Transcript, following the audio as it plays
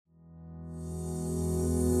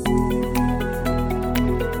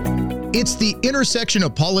It's the intersection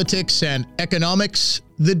of politics and economics,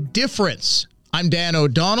 The Difference. I'm Dan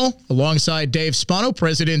O'Donnell, alongside Dave Spano,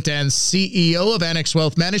 President and CEO of Annex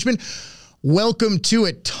Wealth Management. Welcome to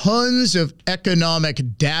it. Tons of economic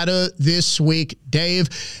data this week. Dave,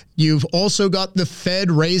 you've also got the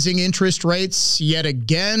Fed raising interest rates yet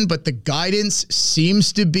again, but the guidance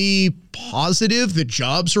seems to be positive. The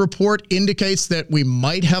jobs report indicates that we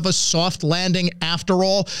might have a soft landing after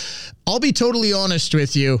all. I'll be totally honest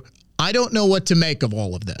with you. I don't know what to make of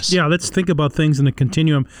all of this. Yeah, let's think about things in a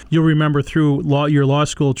continuum. You'll remember through your law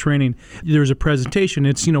school training, there's a presentation.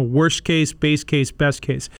 It's, worst case, base case, best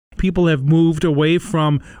case. People have moved away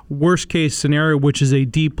from worst case scenario, which is a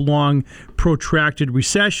deep, long, protracted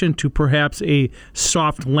recession, to perhaps a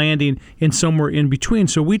soft landing and somewhere in between.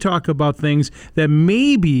 So we talk about things that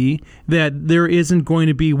maybe that there isn't going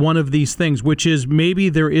to be one of these things, which is maybe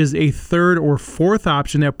there is a third or fourth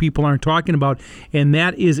option that people aren't talking about, and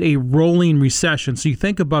that is a rolling recession. So you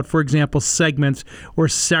think about, for example, segments or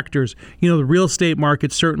sectors. The real estate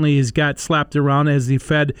market certainly has got slapped around as the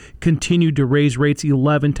Fed continued to raise rates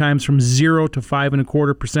 11 times from 0 to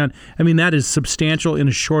 5.25%. I mean, that is substantial in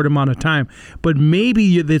a short amount of time. But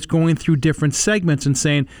maybe it's going through different segments and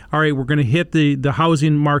saying, all right, we're going to hit the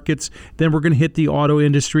housing markets, then we're going to hit the auto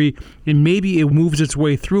industry, and maybe it moves its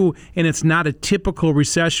way through, and it's not a typical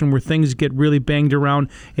recession where things get really banged around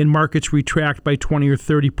and markets retract by 20 or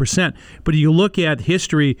 30%. But you look at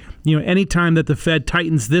history, anytime that the Fed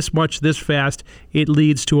tightens this much this fast, it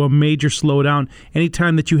leads to a major slowdown.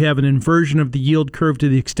 Anytime that you have an inversion of the yield curve to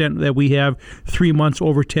the extent that we have 3 months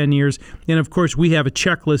over 10 years. And of course, we have a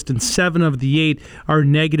checklist, and 7 of the 8 are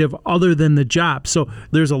negative other than the job. So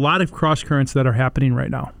there's a lot of cross currents that are happening right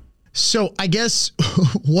now. So I guess,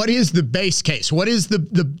 what is the base case? What is the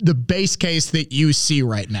base case that you see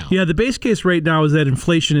right now? Yeah, the base case right now is that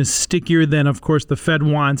inflation is stickier than, of course, the Fed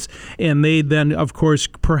wants, and they then, of course,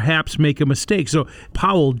 perhaps make a mistake. So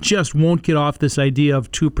Powell just won't get off this idea of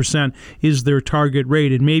 2% is their target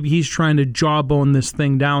rate, and maybe he's trying to jawbone this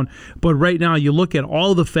thing down. But right now, you look at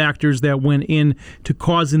all the factors that went in to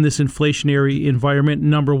causing this inflationary environment.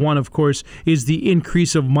 Number one, of course, is the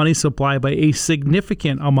increase of money supply by a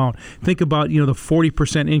significant amount. Think about, the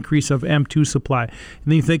 40% increase of M2 supply. And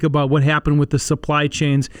then you think about what happened with the supply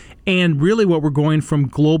chains, and really what we're going from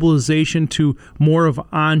globalization to more of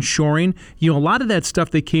onshoring. A lot of that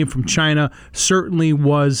stuff that came from China certainly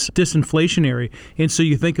was disinflationary. And so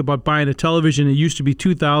you think about buying a television, it used to be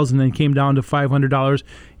 $2,000 and came down to $500.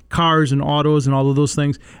 Cars and autos and all of those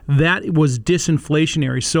things, that was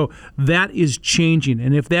disinflationary. So that is changing.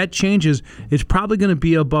 And if that changes, it's probably going to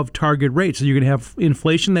be above target rate. So you're going to have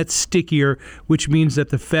inflation that's stickier, which means that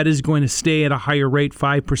the Fed is going to stay at a higher rate,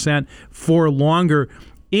 5%, for longer.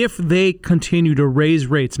 If they continue to raise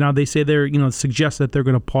rates, now they say suggest that they're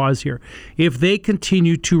going to pause here. If they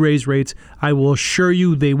continue to raise rates, I will assure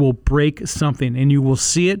you they will break something, and you will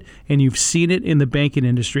see it, and you've seen it in the banking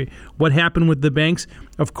industry. What happened with the banks?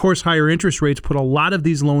 Of course, higher interest rates put a lot of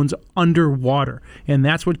these loans underwater, and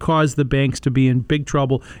that's what caused the banks to be in big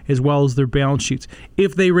trouble, as well as their balance sheets.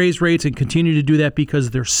 If they raise rates and continue to do that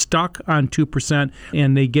because they're stuck on 2%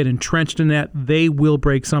 and they get entrenched in that, they will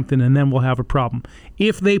break something, and then we'll have a problem.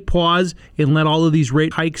 If they pause and let all of these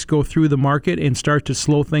rate hikes go through the market and start to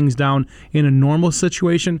slow things down in a normal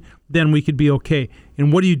situation, then we could be okay.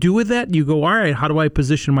 And what do you do with that? You go, all right, how do I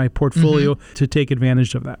position my portfolio to take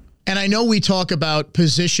advantage of that? And I know we talk about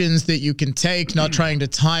positions that you can take, not trying to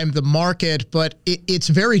time the market, but it's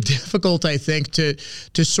very difficult, I think, to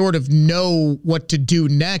sort of know what to do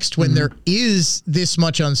next when there is this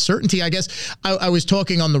much uncertainty. I guess I was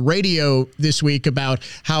talking on the radio this week about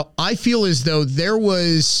how I feel as though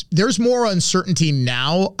there's more uncertainty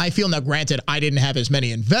now. I feel, now granted, I didn't have as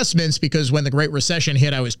many investments because when the Great Recession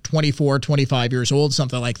hit, I was 24, 25 years old,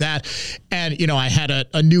 something like that. And, I had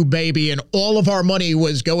a new baby, and all of our money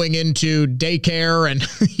was going into daycare and,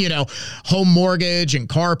 home mortgage and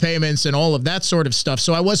car payments and all of that sort of stuff.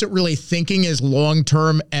 So I wasn't really thinking as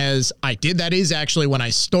long-term as I did. That is actually when I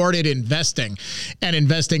started investing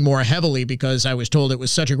more heavily because I was told it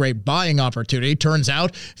was such a great buying opportunity. Turns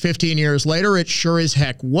out 15 years later, it sure as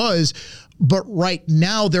heck was. But right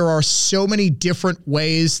now, there are so many different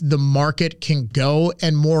ways the market can go.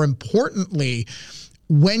 And more importantly,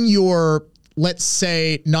 when you're, let's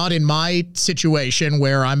say, not in my situation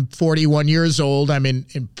where I'm 41 years old, I'm in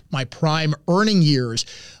my prime earning years,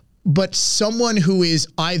 but someone who is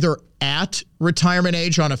either at retirement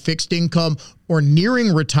age on a fixed income or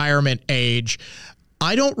nearing retirement age,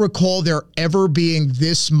 I don't recall there ever being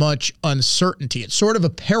this much uncertainty. It's sort of a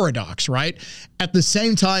paradox, right? At the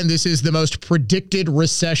same time, this is the most predicted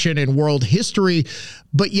recession in world history,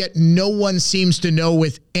 but yet no one seems to know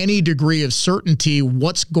with any degree of certainty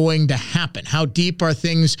what's going to happen. How deep are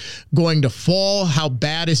things going to fall? How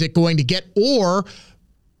bad is it going to get? Or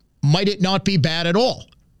might it not be bad at all?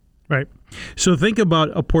 Right. So think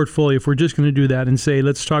about a portfolio. If we're just going to do that and say,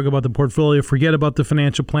 let's talk about the portfolio, forget about the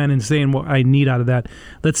financial plan and saying what I need out of that.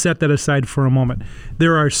 Let's set that aside for a moment.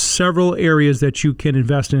 There are several areas that you can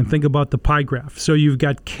invest in. Think about the pie graph. So you've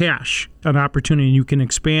got cash, an opportunity, and you can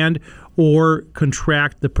expand or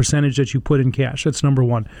contract the percentage that you put in cash. That's number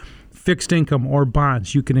one. Fixed income or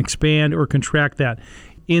bonds, you can expand or contract that.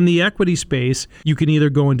 In the equity space, you can either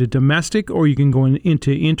go into domestic or you can go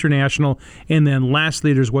into international. And then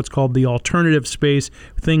lastly, there's what's called the alternative space.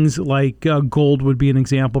 Things like gold would be an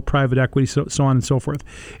example, private equity, so on and so forth.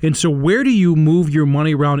 And so where do you move your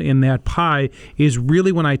money around in that pie is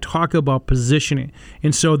really when I talk about positioning.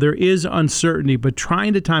 And so there is uncertainty, but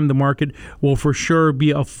trying to time the market will for sure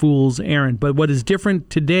be a fool's errand. But what is different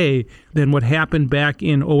today than what happened back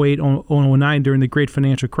in 08, 09 during the great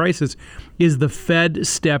financial crisis is the Fed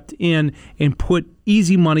stepped in and put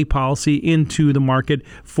easy money policy into the market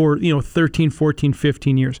for 13, 14,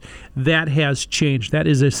 15 years. That has changed. That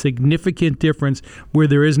is a significant difference where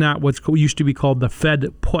there is not what's used to be called the Fed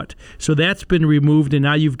put. So that's been removed, and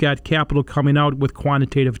now you've got capital coming out with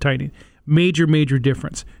quantitative tightening. Major, major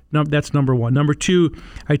difference. No, that's number one. Number two,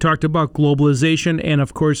 I talked about globalization, and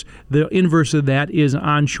of course, the inverse of that is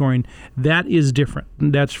onshoring. That is different,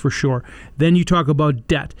 that's for sure. Then you talk about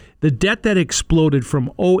debt. The debt that exploded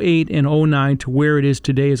from 08 and 09 to where it is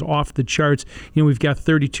today is off the charts. We've got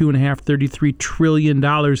 $32.5, $33 trillion.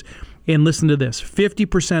 And listen to this,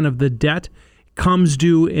 50% of the debt comes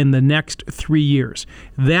due in the next 3 years.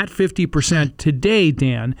 That 50% today,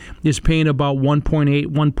 Dan, is paying about 1.8,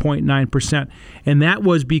 1.9%. And that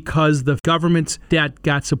was because the government's debt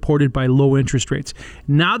got supported by low interest rates.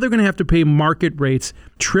 Now they're going to have to pay market rates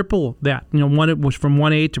triple that. It was from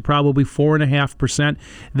 1.8 to probably 4.5%.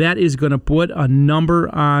 That is going to put a number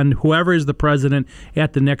on whoever is the president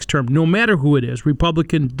at the next term, no matter who it is,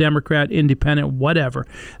 Republican, Democrat, Independent, whatever.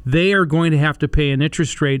 They are going to have to pay an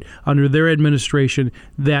interest rate under their administration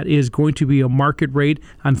that is going to be a market rate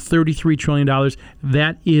on $33 trillion.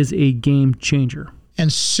 That is a game changer.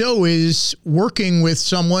 And so is working with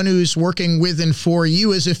someone who's working with and for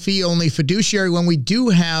you as a fee-only fiduciary. When we do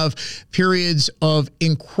have periods of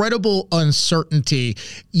incredible uncertainty,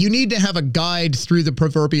 you need to have a guide through the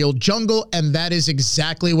proverbial jungle, and that is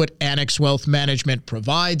exactly what Annex Wealth Management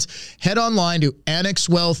provides. Head online to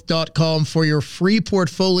annexwealth.com for your free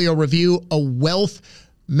portfolio review, a wealth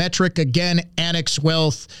metric. Again,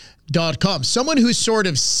 annexwealth.com. Someone who's sort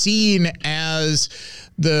of seen as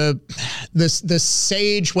the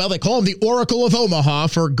sage, well, they call him the Oracle of Omaha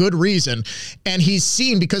for good reason. And he's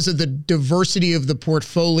seen, because of the diversity of the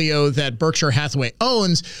portfolio that Berkshire Hathaway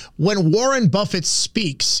owns, when Warren Buffett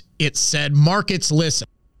speaks, it said, markets listen.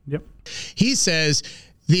 Yep. He says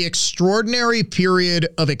the extraordinary period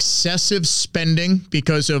of excessive spending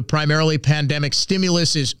because of primarily pandemic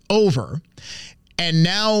stimulus is over. And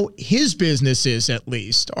now his businesses, at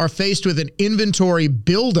least, are faced with an inventory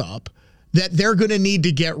buildup that they're going to need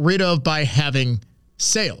to get rid of by having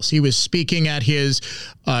sales. He was speaking at his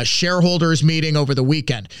shareholders meeting over the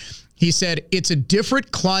weekend. He said, it's a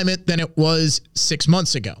different climate than it was 6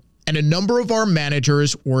 months ago. And a number of our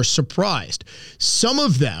managers were surprised. Some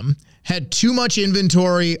of them had too much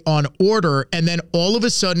inventory on order, and then all of a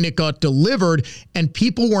sudden it got delivered and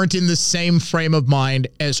people weren't in the same frame of mind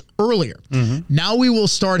as earlier. Mm-hmm. Now we will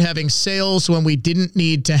start having sales when we didn't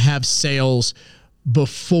need to have sales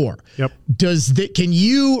before. Yep. Can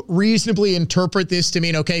you reasonably interpret this to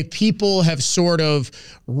mean, okay, people have sort of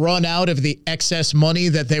run out of the excess money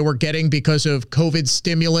that they were getting because of COVID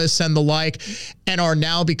stimulus and the like, and are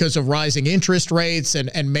now, because of rising interest rates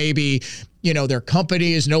and maybe, their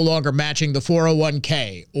company is no longer matching the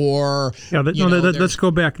 401k or... Yeah, let's go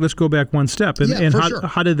back. Let's go back one step. And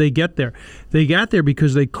how did they get there? They got there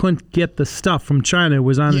because they couldn't get the stuff from China. It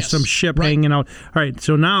was on some ship hanging out. All right,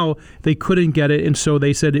 so now they couldn't get it, and so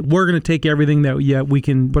they said, we're going to take everything that we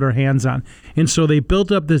can put our hands on. And so they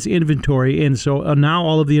built up this inventory, and so now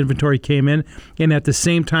all of the inventory came in, and at the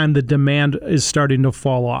same time, the demand is starting to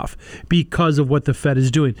fall off because of what the Fed is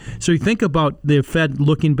doing. So you think about the Fed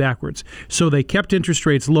looking backwards. So they kept interest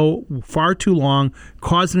rates low far too long,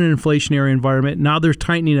 causing an inflationary environment. Now they're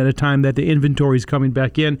tightening at a time that the inventory is coming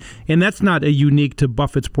back in. And that's not unique to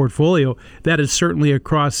Buffett's portfolio. That is certainly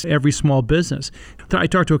across every small business. I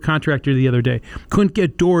talked to a contractor the other day. Couldn't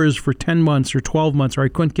get doors for 10 months or 12 months, or I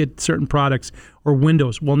couldn't get certain products or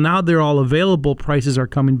windows. Well, now they're all available. Prices are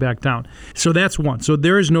coming back down. So that's one. So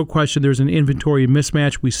there is no question there's an inventory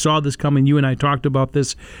mismatch. We saw this coming. You and I talked about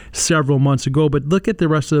this several months ago. But look at the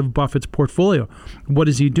rest of Buffett's portfolio. What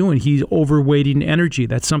is he doing? He's overweighting energy.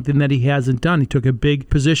 That's something that he hasn't done. He took a big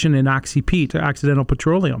position in OxyP, Occidental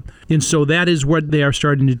Petroleum. And so that is what they are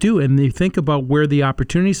starting to do. And they think about where the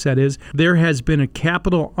opportunity set is. There has been a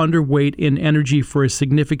capital underweight in energy for a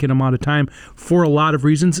significant amount of time for a lot of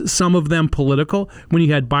reasons, some of them political. When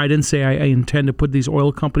you had Biden say, I intend to put these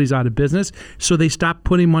oil companies out of business, so they stopped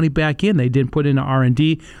putting money back in. They didn't put into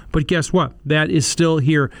R&D. But guess what? That is still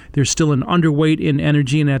here. There's still an underweight in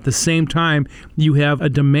energy, and at the same time, you have a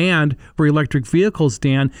demand for electric vehicles,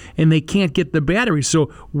 Dan, and they can't get the batteries. So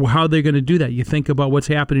how are they going to do that? You think about what's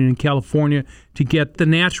happening in California to get the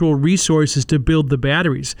natural resources to build the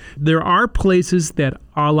batteries. There are places that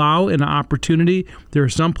allow an opportunity. There are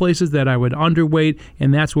some places that I would underweight,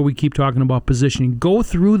 and that's what we keep talking about positioning. Go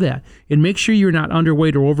through that and make sure you're not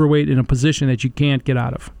underweight or overweight in a position that you can't get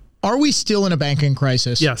out of. Are we still in a banking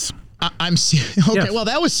crisis? Yes. Okay, yes. Well,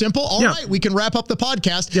 that was simple. All right, we can wrap up the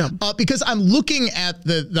podcast because I'm looking at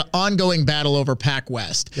the ongoing battle over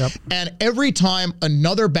PacWest. And every time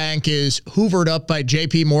another bank is hoovered up by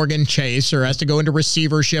JP Morgan Chase or has to go into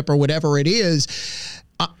receivership or whatever it is,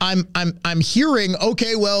 I'm hearing,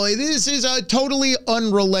 okay, well, this is a totally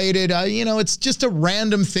unrelated, it's just a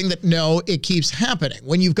random thing it keeps happening.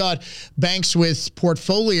 When you've got banks with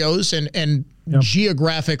portfolios and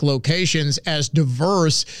geographic locations as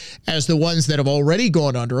diverse as the ones that have already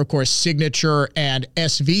gone under, of course, Signature and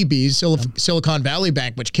SVB, Silicon Valley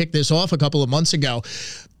Bank, which kicked this off a couple of months ago.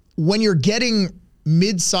 When you're getting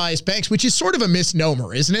mid-sized banks, which is sort of a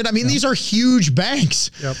misnomer, isn't it? I mean, these are huge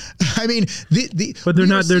banks. I mean, but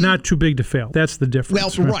they're not too big to fail. That's the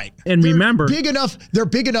difference. Well, right. And remember, they're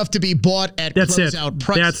big enough to be bought at closeout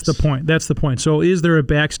prices. That's the point. So is there a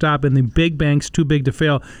backstop? And the big banks too big to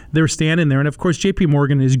fail? They're standing there, and of course, JP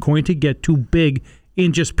Morgan is going to get too big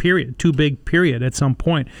in just too big period at some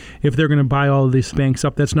point if they're going to buy all of these banks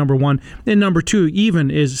up. That's number one. And number two,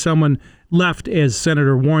 even is someone left, as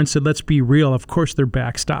Senator Warren said, let's be real, of course they're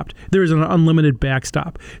backstopped. There's an unlimited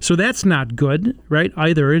backstop. So that's not good, right,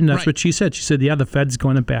 either. And that's what she said. She said, the Fed's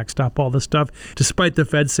going to backstop all this stuff, despite the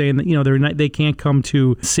Fed saying that, they can't come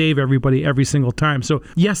to save everybody every single time. So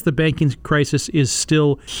yes, the banking crisis is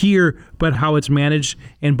still here, but how it's managed.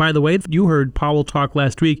 And by the way, you heard Powell talk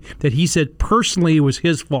last week that he said personally it was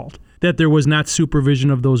his fault that there was not supervision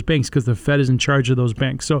of those banks because the Fed is in charge of those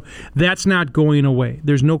banks. So that's not going away.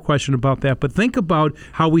 There's no question about that. But think about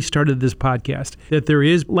how we started this podcast, that there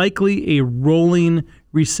is likely a rolling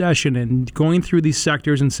recession and going through these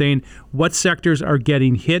sectors and saying what sectors are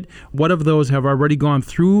getting hit, what of those have already gone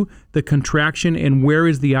through the contraction, and where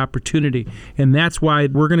is the opportunity. And that's why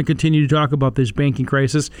we're going to continue to talk about this banking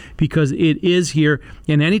crisis, because it is here.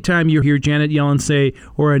 And anytime you hear Janet Yellen say,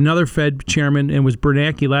 or another Fed chairman, and it was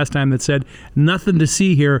Bernanke last time that said, nothing to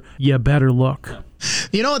see here, you better look.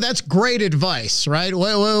 That's great advice, right?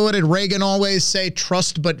 What did Reagan always say?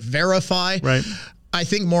 Trust but verify. Right. I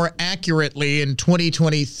think more accurately in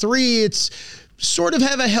 2023, it's sort of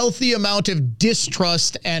have a healthy amount of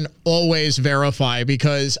distrust and always verify,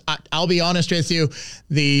 because I'll be honest with you,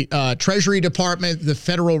 the Treasury Department, the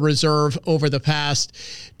Federal Reserve over the past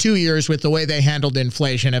 2 years with the way they handled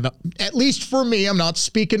inflation, have, at least for me, I'm not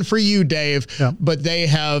speaking for you, Dave, but they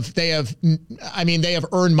have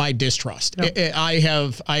earned my distrust.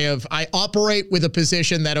 I operate with a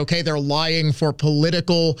position that, okay, they're lying for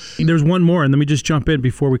political. There's one more, and let me just jump in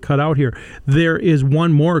before we cut out here. There is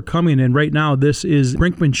one more coming, and right now this is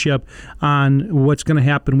brinkmanship on what's going to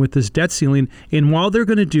happen with this debt ceiling. And while they're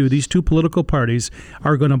going to do, these two political parties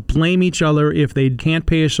are going to blame each other if they can't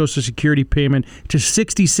pay a Social Security payment to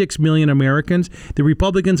 66 million Americans. The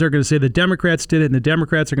Republicans are going to say the Democrats did it, and the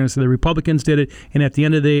Democrats are going to say the Republicans did it. And at the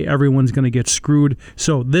end of the day, everyone's going to get screwed.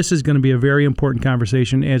 So this is going to be a very important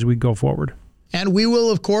conversation as we go forward. And we will,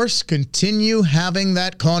 of course, continue having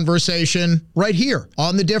that conversation right here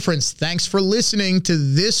on The Difference. Thanks for listening to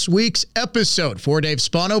this week's episode. For Dave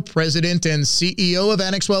Spano, President and CEO of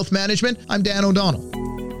Annex Wealth Management, I'm Dan O'Donnell.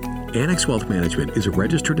 Annex Wealth Management is a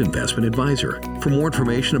registered investment advisor. For more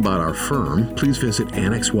information about our firm, please visit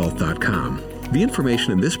annexwealth.com. The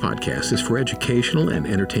information in this podcast is for educational and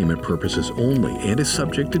entertainment purposes only and is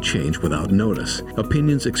subject to change without notice.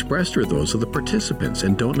 Opinions expressed are those of the participants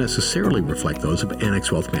and don't necessarily reflect those of Annex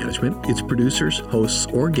Wealth Management, its producers, hosts,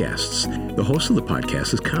 or guests. The host of the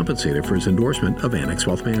podcast is compensated for his endorsement of Annex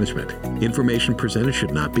Wealth Management. Information presented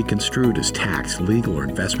should not be construed as tax, legal, or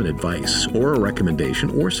investment advice, or a recommendation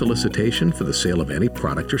or solicitation for the sale of any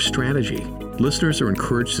product or strategy. Listeners are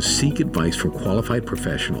encouraged to seek advice from qualified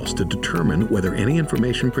professionals to determine whether any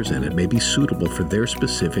information presented may be suitable for their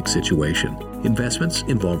specific situation. Investments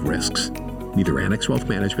involve risks. Neither Annex Wealth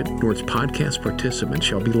Management nor its podcast participants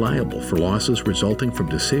shall be liable for losses resulting from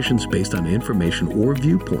decisions based on information or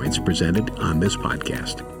viewpoints presented on this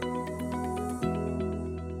podcast.